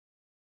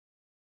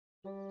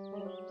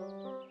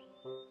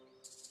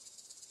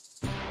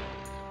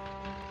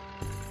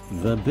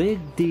The big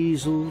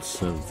Diesel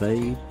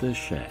surveyed the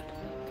shed.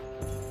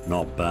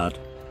 "Not bad,"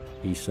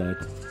 he said.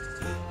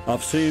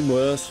 "I've seen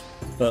worse.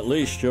 At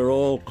least you're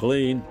all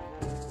clean."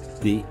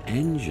 The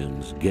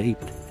engines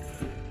gaped.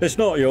 "It's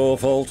not your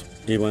fault,"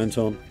 he went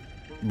on,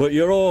 "but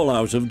you're all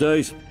out of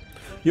date.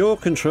 Your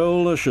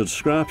controller should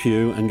scrap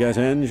you and get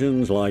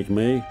engines like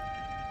me.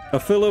 A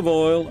fill of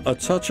oil, a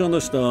touch on the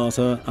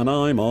starter, and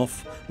I'm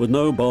off, with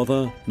no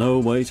bother, no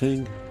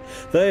waiting.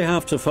 They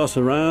have to fuss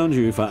around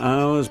you for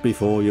hours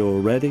before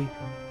you're ready."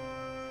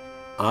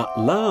 At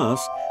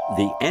last,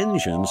 the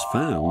engines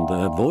found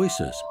their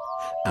voices.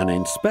 An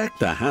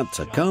inspector had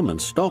to come and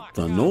stop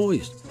the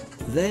noise.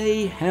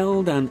 They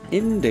held an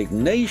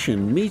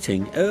indignation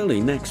meeting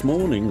early next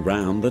morning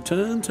round the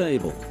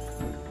turntable.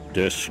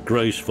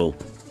 "Disgraceful,"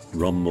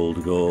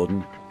 rumbled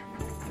Gordon.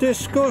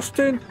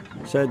 "Disgusting,"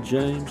 said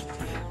James.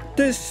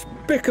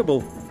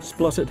 "Despicable,"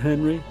 spluttered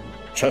Henry.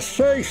 "To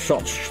say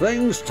such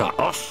things to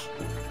us,"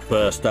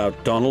 burst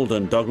out Donald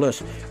and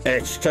Douglas.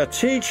 "It's to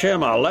teach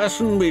him a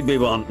lesson we'd be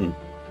wanting."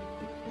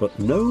 But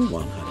no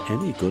one had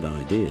any good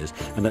ideas,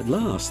 and at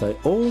last they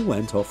all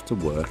went off to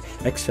work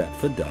except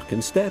for Duck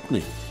and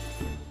Stepney.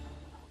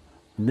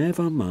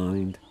 "Never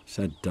mind,"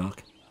 said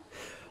Duck.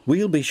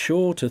 "We'll be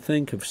sure to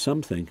think of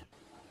something."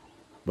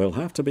 "We'll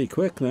have to be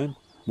quick then,"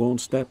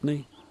 warned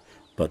Stepney.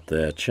 But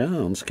their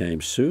chance came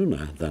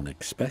sooner than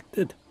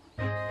expected.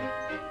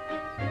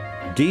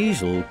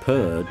 Diesel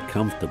purred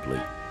comfortably.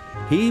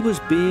 He was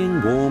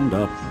being warmed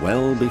up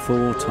well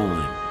before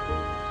time.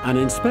 An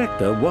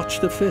inspector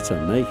watched the fitter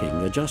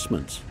making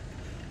adjustments.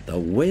 The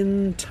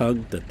wind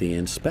tugged at the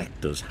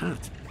inspector's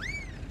hat.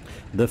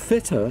 The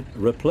fitter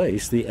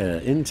replaced the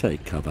air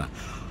intake cover.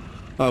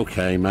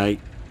 "Okay, mate,"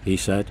 he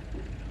said.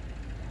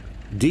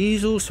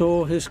 Diesel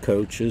saw his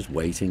coachers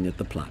waiting at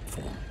the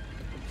platform.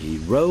 He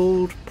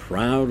rolled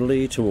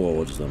proudly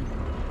towards them.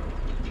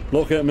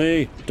 "Look at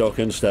me, Duck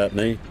and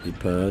Stepney," he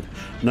purred.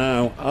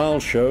 "Now I'll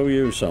show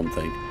you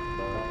something."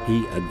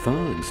 He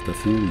advanced a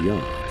few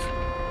yards.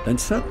 Then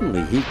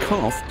suddenly he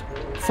coughed,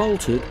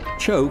 faltered,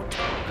 choked,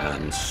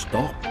 and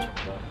stopped.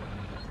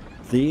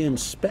 The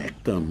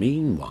inspector,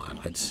 meanwhile,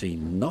 had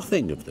seen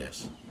nothing of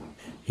this.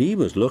 He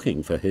was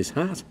looking for his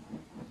hat.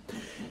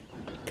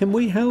 "Can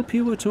we help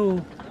you at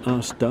all?"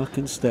 asked Duck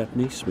and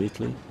Stepney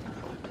sweetly.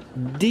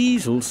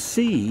 Diesel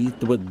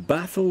seethed with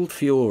baffled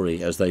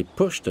fury as they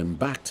pushed him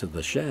back to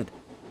the shed.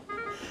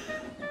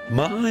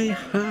 "My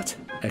hat!"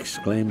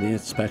 exclaimed the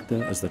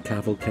inspector as the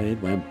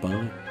cavalcade went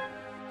by.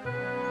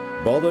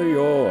 "Bother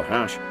your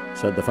hat,"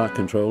 said the Fat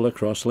Controller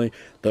crossly.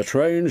 "The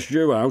train's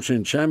due out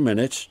in 10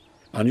 minutes,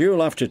 and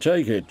you'll have to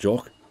take it,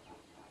 Duck."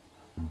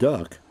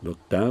 Duck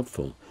looked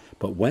doubtful,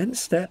 but when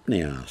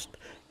Stepney asked,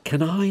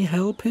 "Can I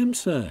help him,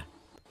 sir?"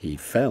 he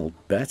felt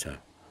better.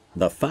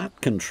 The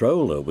Fat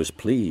Controller was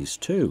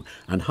pleased too,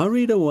 and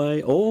hurried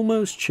away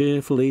almost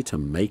cheerfully to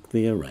make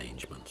the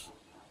arrangements.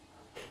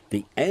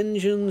 The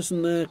engines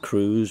and their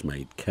crews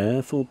made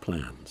careful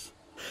plans.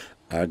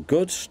 "A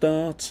good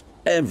start's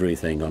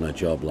everything on a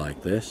job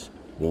like this,"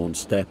 warned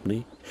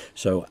Stepney.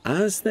 So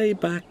as they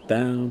backed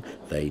down,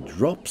 they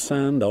dropped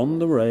sand on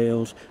the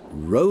rails,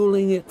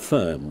 rolling it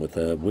firm with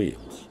their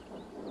wheels.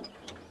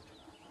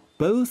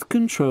 Both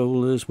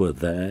controllers were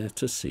there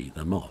to see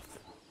them off.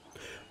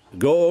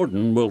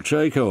 "Gordon will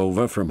take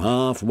over from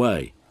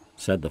halfway,"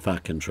 said the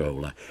Fat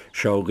Controller.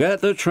 "She'll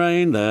get the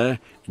train there.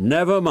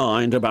 Never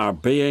mind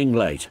about being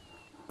late.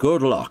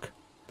 Good luck."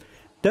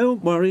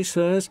 "Don't worry,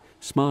 sirs,"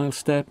 smiled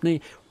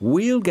Stepney.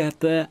 "We'll get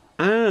there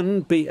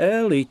and be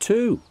early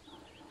too."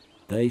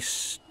 They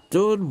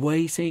stood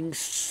waiting,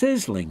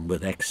 sizzling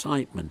with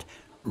excitement,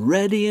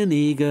 ready and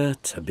eager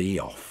to be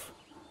off.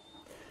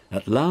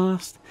 At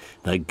last,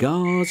 the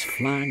guard's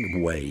flag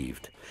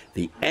waved.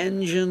 The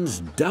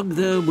engines dug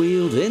their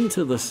wheels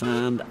into the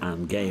sand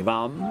and gave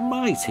a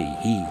mighty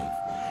heave.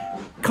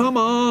 "Come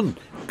on,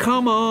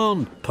 come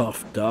on,"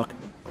 puffed Duck,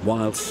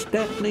 while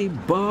Stepney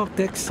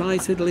barked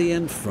excitedly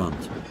in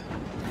front.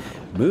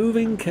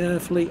 Moving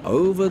carefully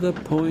over the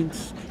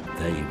points,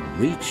 they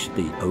reached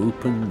the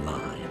open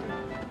line.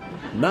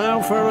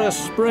 "Now for a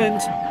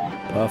sprint,"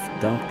 puffed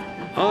Duck.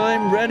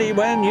 "I'm ready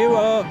when you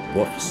are,"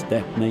 whooped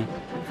Stepney.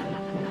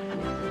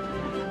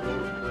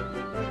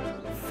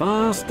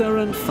 Faster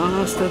and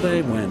faster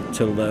they went,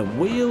 till their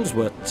wheels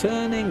were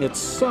turning at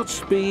such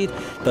speed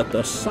that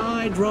the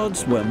side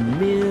rods were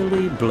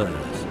merely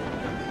blurs.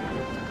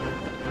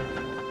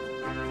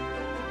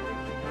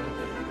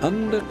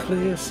 Under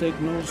clear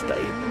signals,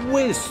 they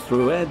whizzed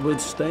through Edward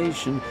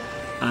Station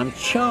and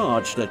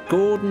charged at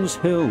Gordon's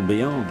Hill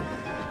beyond.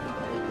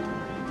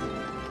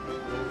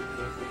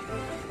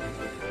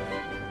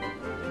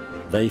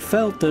 They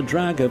felt the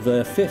drag of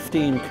their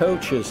 15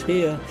 coaches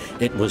here.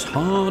 It was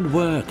hard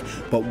work,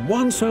 but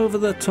once over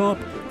the top,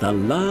 the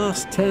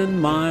last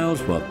 10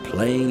 miles were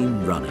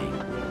plain running.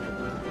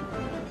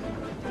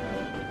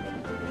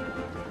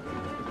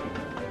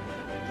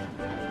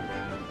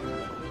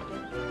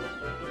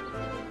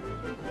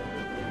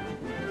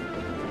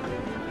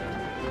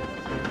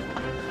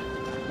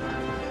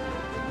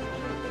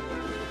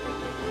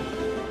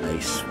 They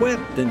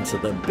swept into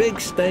the big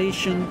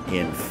station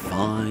in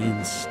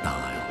fine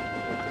style.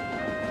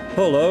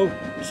 "Hullo,"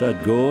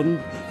 said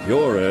Gordon.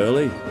 "You're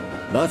early.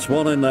 That's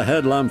one in the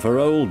headlamp for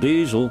old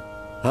Diesel.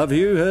 Have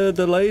you heard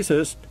the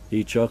latest?"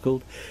 he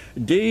chuckled.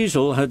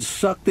 Diesel had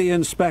sucked the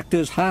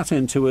inspector's hat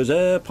into his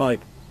air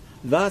pipe.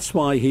 That's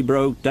why he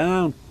broke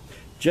down.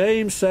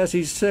 James says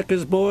he's sick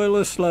as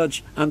boiler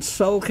sludge and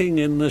sulking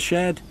in the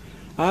shed.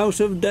 "Out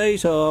of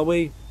date, are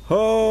we?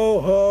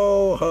 Ho,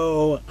 ho,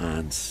 ho!"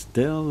 And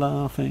still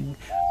laughing,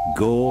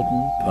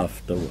 Gordon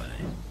puffed away.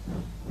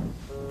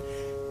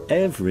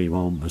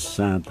 Everyone was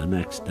sad the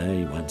next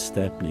day when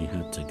Stepney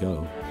had to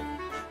go.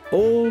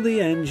 All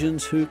the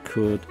engines who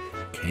could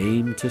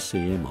came to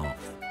see him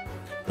off.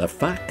 The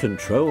fat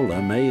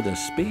controller made a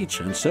speech,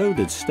 and so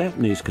did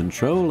Stepney's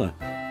controller.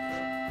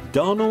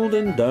 Donald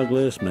and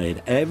Douglas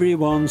made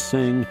everyone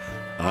sing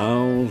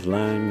 "Auld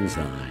Lang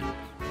Syne,"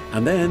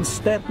 and then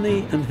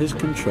Stepney and his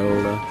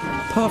controller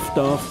puffed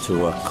off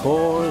to a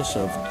chorus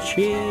of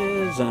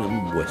cheers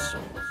and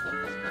whistles.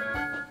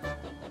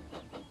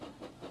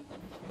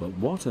 But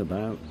what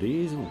about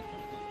Diesel?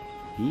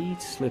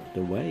 He'd slipped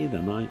away the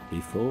night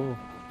before.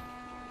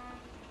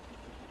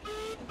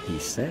 He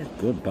said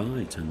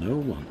goodbye to no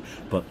one,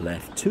 but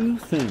left two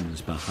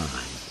things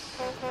behind: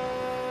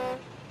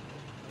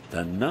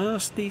 the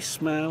nasty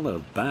smell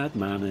of bad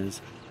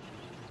manners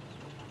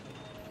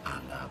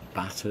and a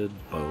battered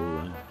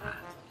bowler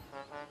hat.